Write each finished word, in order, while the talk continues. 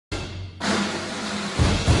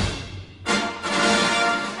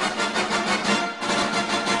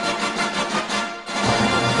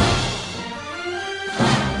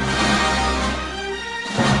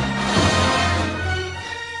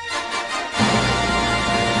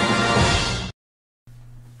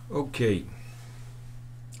Okay,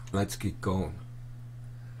 let's get going.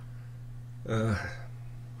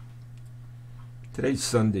 Today's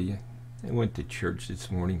Sunday. I went to church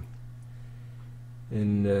this morning,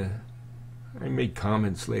 and I made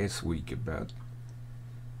comments last week about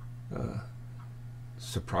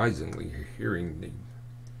surprisingly hearing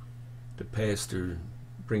the pastor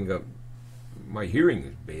bring up my hearing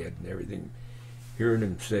is bad and everything. Hearing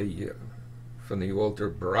him say from the altar,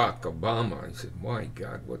 Barack Obama. I said, my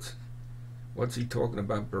God, what's he talking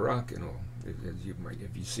about Barack and all? As you might,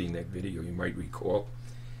 if you've seen that video, you might recall.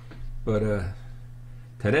 But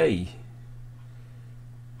today,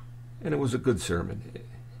 and it was a good sermon,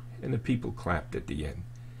 and the people clapped at the end.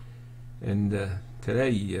 And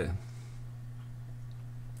today, the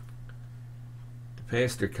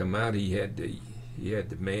pastor come out. He had the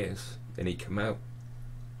mass, and he come out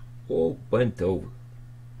all bent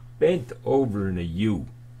over in a U.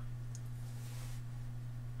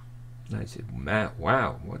 And I said, Matt,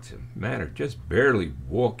 wow, what's the matter? Just barely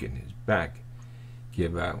walking, his back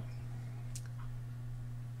give out.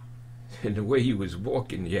 And the way he was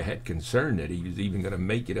walking, you had concern that he was even going to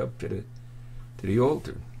make it up to the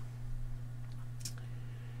altar.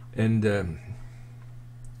 And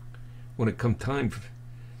when it come time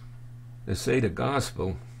to say the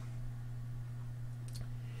gospel,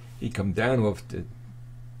 he come down off the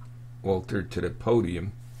altar to the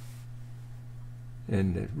podium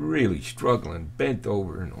and really struggling, bent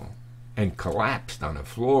over and all, and collapsed on the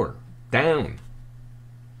floor, down.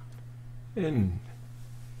 And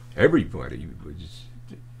everybody was,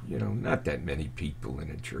 not that many people in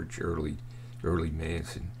the church, early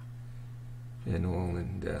mass and all,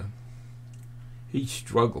 and he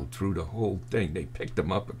struggled through the whole thing. They picked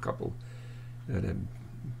him up, a couple of the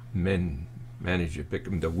men managed to pick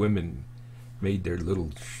him. The women made their little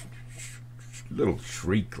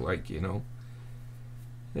shriek, like, and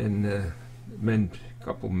a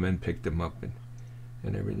couple of men picked him up and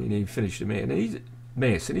everything. And he finished the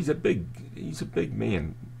mass, and he's a big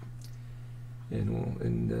man,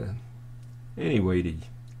 and anyway,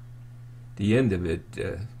 the end of it,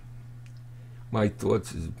 my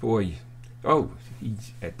thoughts is, boy,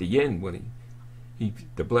 he's at the end when he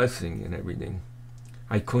the blessing and everything.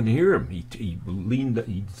 I couldn't hear him. He's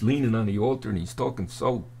leaning on the altar and he's talking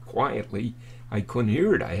so quietly, I couldn't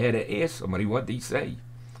hear it. I had to ask somebody, what did he say?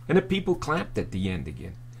 And the people clapped at the end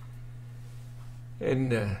again.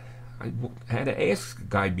 And I had to ask the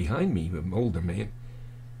guy behind me, an older man,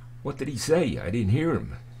 what did he say? I didn't hear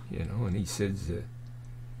him, and he says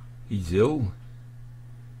he's ill,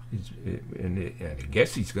 and I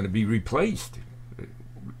guess he's going to be replaced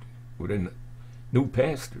with a new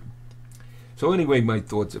pastor. So anyway, my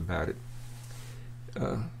thoughts about it,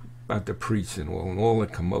 about the priests and all the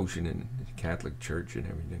commotion in the Catholic Church and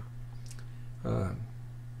everything.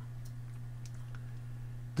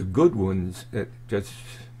 The good ones that just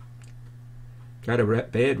got a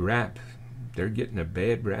bad rap, they're getting a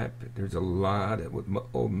bad rap. There's a lot of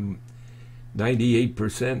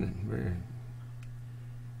 98%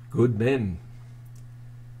 good men,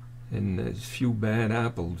 and there's few bad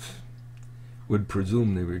apples. Would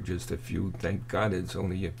presume there were just a few. Thank God it's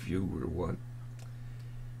only a few or what.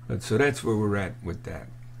 But so that's where we're at with that,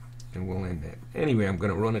 and we'll end that. Anyway, I'm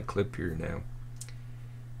going to run a clip here now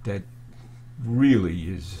that really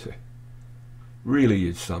is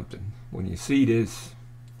something. When you see this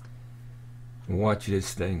and watch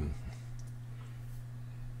this thing,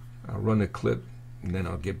 I'll run a clip and then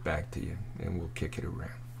I'll get back to you and we'll kick it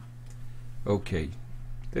around. Okay,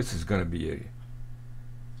 this is going to be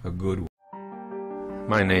a good one.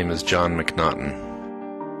 My name is John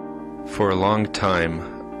McNaughton. For a long time,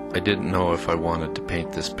 I didn't know if I wanted to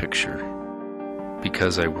paint this picture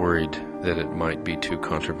because I worried that it might be too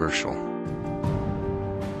controversial.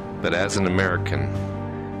 But as an American,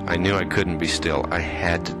 I knew I couldn't be still. I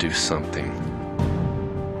had to do something.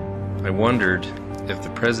 I wondered if the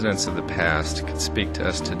presidents of the past could speak to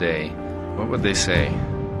us today, what would they say?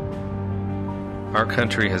 Our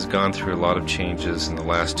country has gone through a lot of changes in the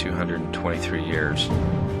last 223 years.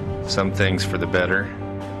 Some things for the better,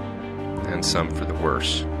 and some for the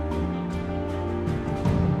worse.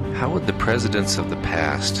 How would the presidents of the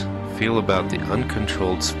past feel about the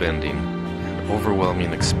uncontrolled spending and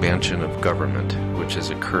overwhelming expansion of government which is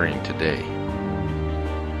occurring today?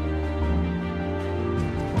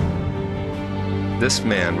 This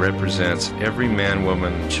man represents every man,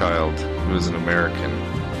 woman, and child who is an American.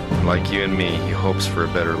 Like you and me, he hopes for a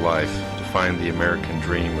better life, to find the American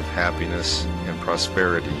dream of happiness and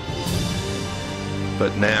prosperity.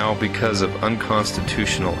 But now, because of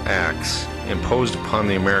unconstitutional acts imposed upon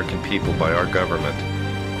the American people by our government,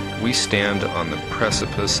 We stand on the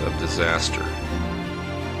precipice of disaster.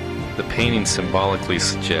 The painting symbolically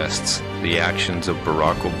suggests the actions of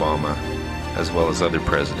Barack Obama as well as other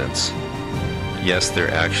presidents. Yes,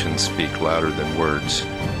 their actions speak louder than words,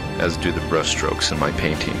 as do the brushstrokes in my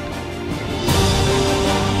painting.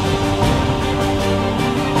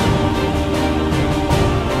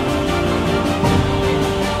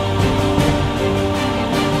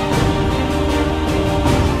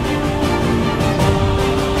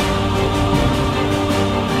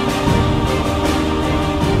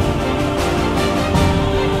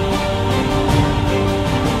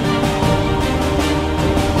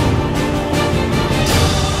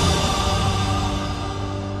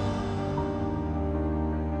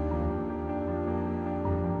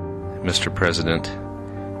 Mr. President,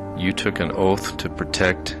 you took an oath to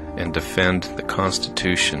protect and defend the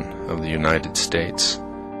Constitution of the United States.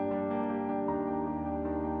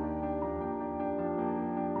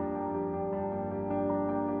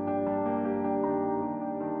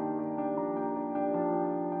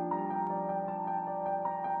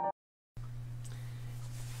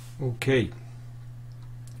 Okay.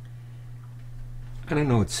 I don't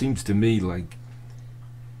know, it seems to me like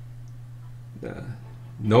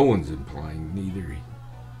no one's implying, neither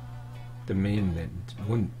the man that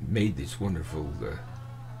made this wonderful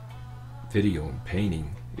video and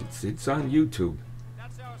painting, it's on YouTube,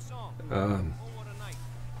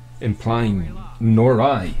 implying, nor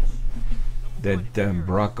I, that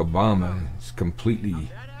Barack Obama is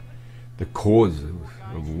completely the cause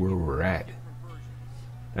of where we're at.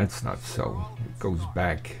 That's not so. It goes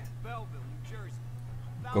back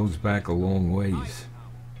a long ways,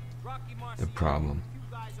 the problem.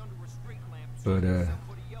 But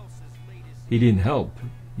he didn't help.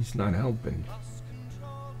 He's not helping.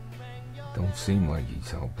 Don't seem like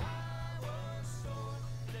he's helping.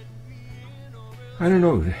 I don't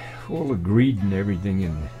know, all the greed and everything,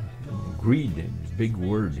 and greed is a big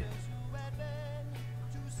word.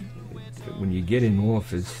 When you get in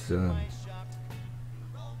office,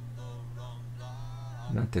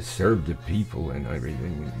 not to serve the people and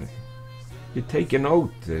everything, you take an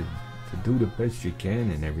oath to do the best you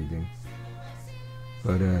can and everything.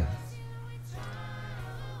 But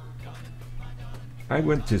I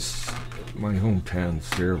went to my hometown,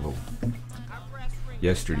 Sayreville,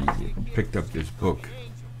 yesterday, picked up this book.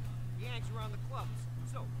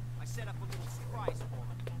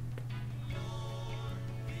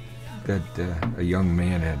 That a young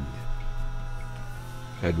man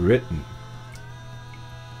had written.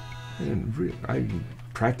 And I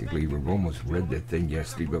practically almost read that thing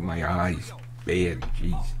yesterday, but my eyes, bad,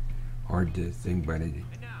 jeez. Hard to think about it.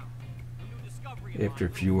 After a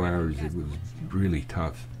few hours, it was really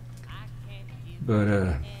tough.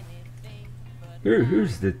 But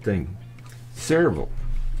here's the thing: Sayreville,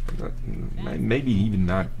 maybe even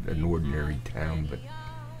not an ordinary town, but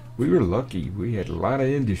we were lucky. We had a lot of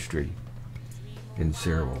industry in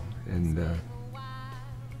Sayreville, and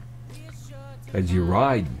as you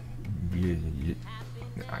ride,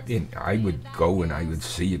 I would go and I would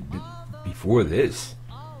see it before this.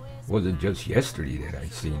 It wasn't just yesterday that I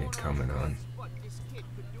seen it coming on.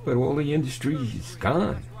 But all the industry is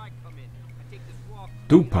gone.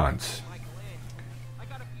 DuPont's.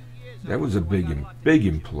 That was a big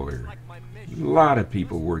employer. A lot of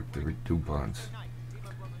people worked at DuPont's.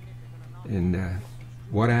 And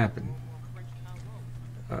what happened?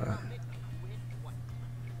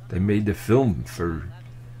 They made the film for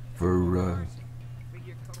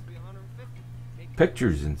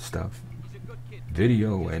pictures and stuff,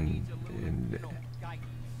 video and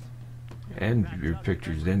your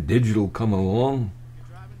pictures. Then digital come along.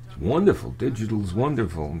 It's wonderful. Digital's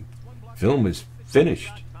wonderful. Film is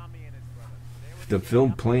finished. The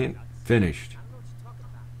film plant finished.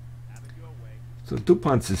 So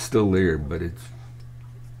DuPont's is still there, but it's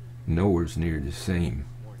nowhere near the same.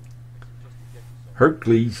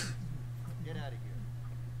 Hercules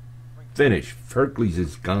finished. Hercules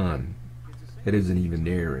is gone. It isn't even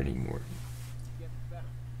there anymore.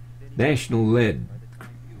 National Lead.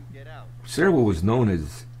 Sayreville was known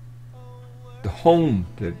as the home,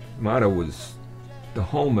 the motto was the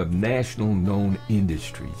home of national known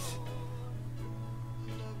industries.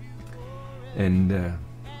 And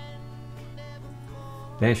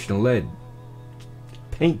National Lead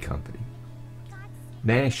Paint Company.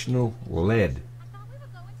 National Lead.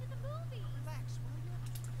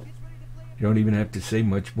 You don't even have to say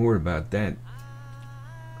much more about that.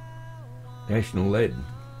 National Lead,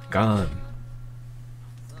 gone.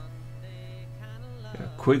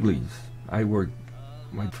 Quigley's,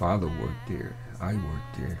 my father worked there. I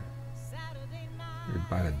worked there for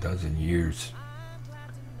about a dozen years.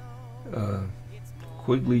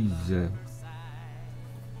 Quigley's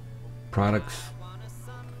products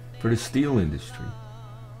for the steel industry.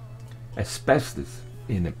 Asbestos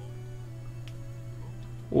in it.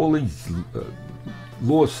 All these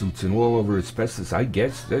lawsuits and all over asbestos. I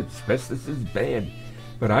guess that asbestos is bad,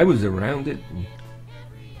 but I was around it and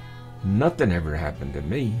nothing ever happened to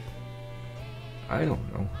me. I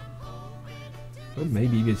don't know. But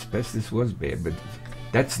maybe asbestos was bad, but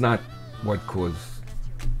that's not what caused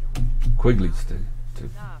Quigley's to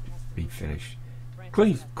be finished.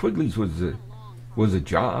 Quigley's was a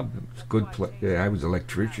job. It was good. I was an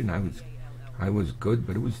electrician. I was good,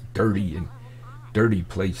 but it was dirty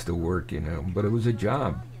place to work, you know. But it was a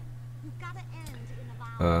job.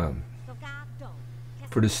 For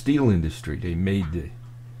the steel industry, they made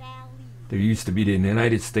there used to be the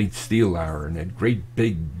United States Steel Hour, and that great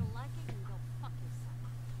big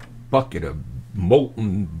bucket of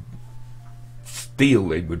molten steel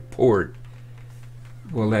they would pour it.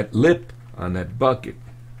 Well, that lip on that bucket,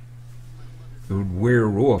 it would wear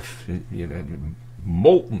off, you know,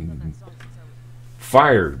 molten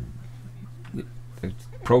fire. The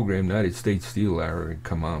program United States Steel Hour would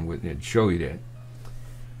come on with it and show you that.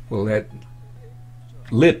 Well, that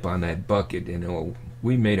lip on that bucket, you know,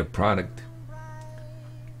 we made a product,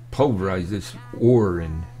 pulverized this ore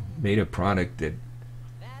and made a product that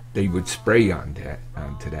they would spray onto that.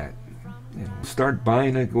 You know, start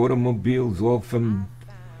buying like automobiles all from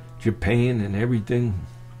Japan and everything.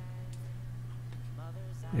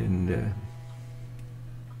 And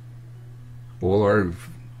all our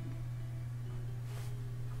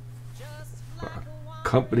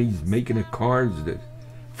companies making the cars, the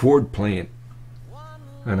Ford plant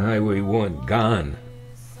on Highway 1, gone.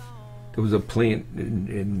 There was a plant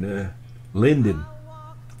in Linden,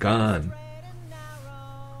 gone.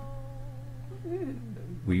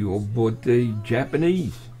 We all bought the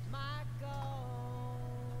Japanese.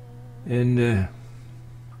 And then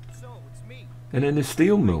the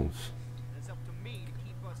steel mills.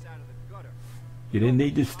 You didn't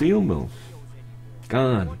need the steel mills.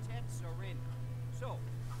 Gone.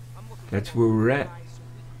 That's where we're at.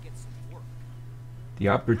 The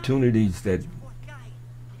opportunities that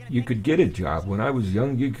you could get a job. When I was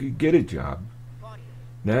young, you could get a job.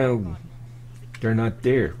 Now, they're not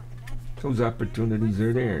there. Those opportunities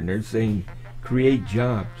are there, and they're saying, create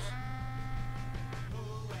jobs.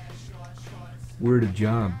 Where are the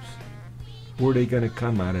jobs? Where are they going to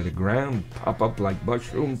come out of the ground? Pop up like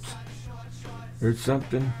mushrooms or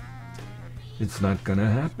something? It's not going to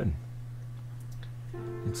happen.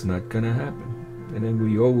 It's not going to happen. And then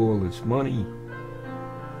we owe all this money.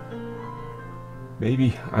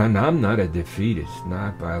 Maybe, and I'm not a defeatist,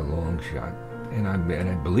 not by a long shot. And I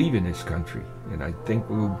believe in this country, and I think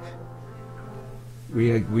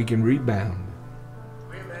we can rebound.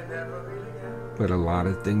 But a lot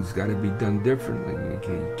of things got to be done differently. You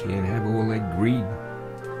can't have all that greed.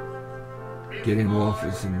 Get in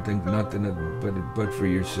office and think nothing but for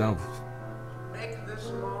yourself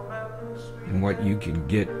and what you can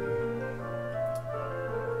get.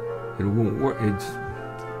 It won't work.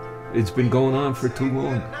 It's been going on for too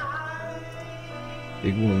long.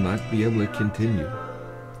 It will not be able to continue.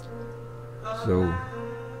 So,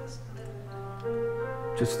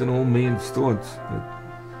 just an old man's thoughts. But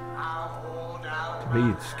to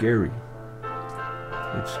me, it's scary.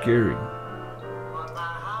 It's scary.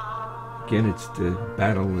 Again, it's the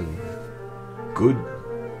battle of good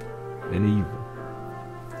and evil.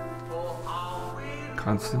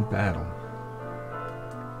 Constant battle.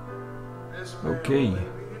 Okay.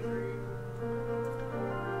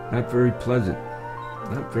 Not very pleasant.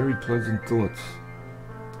 Not very pleasant thoughts.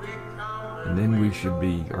 And then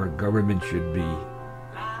our government should be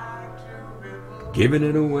giving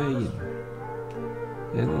it away.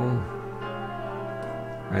 You know,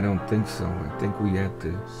 I don't think so. I think we have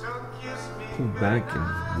to pull back and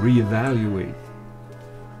reevaluate.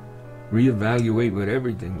 Reevaluate with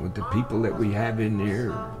everything, with the people that we have in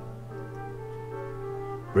there.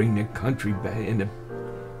 Bring the country back, and the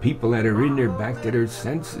people that are in there back to their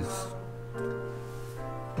senses.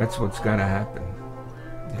 That's what's got to happen.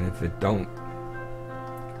 And if it don't,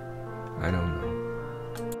 I don't know.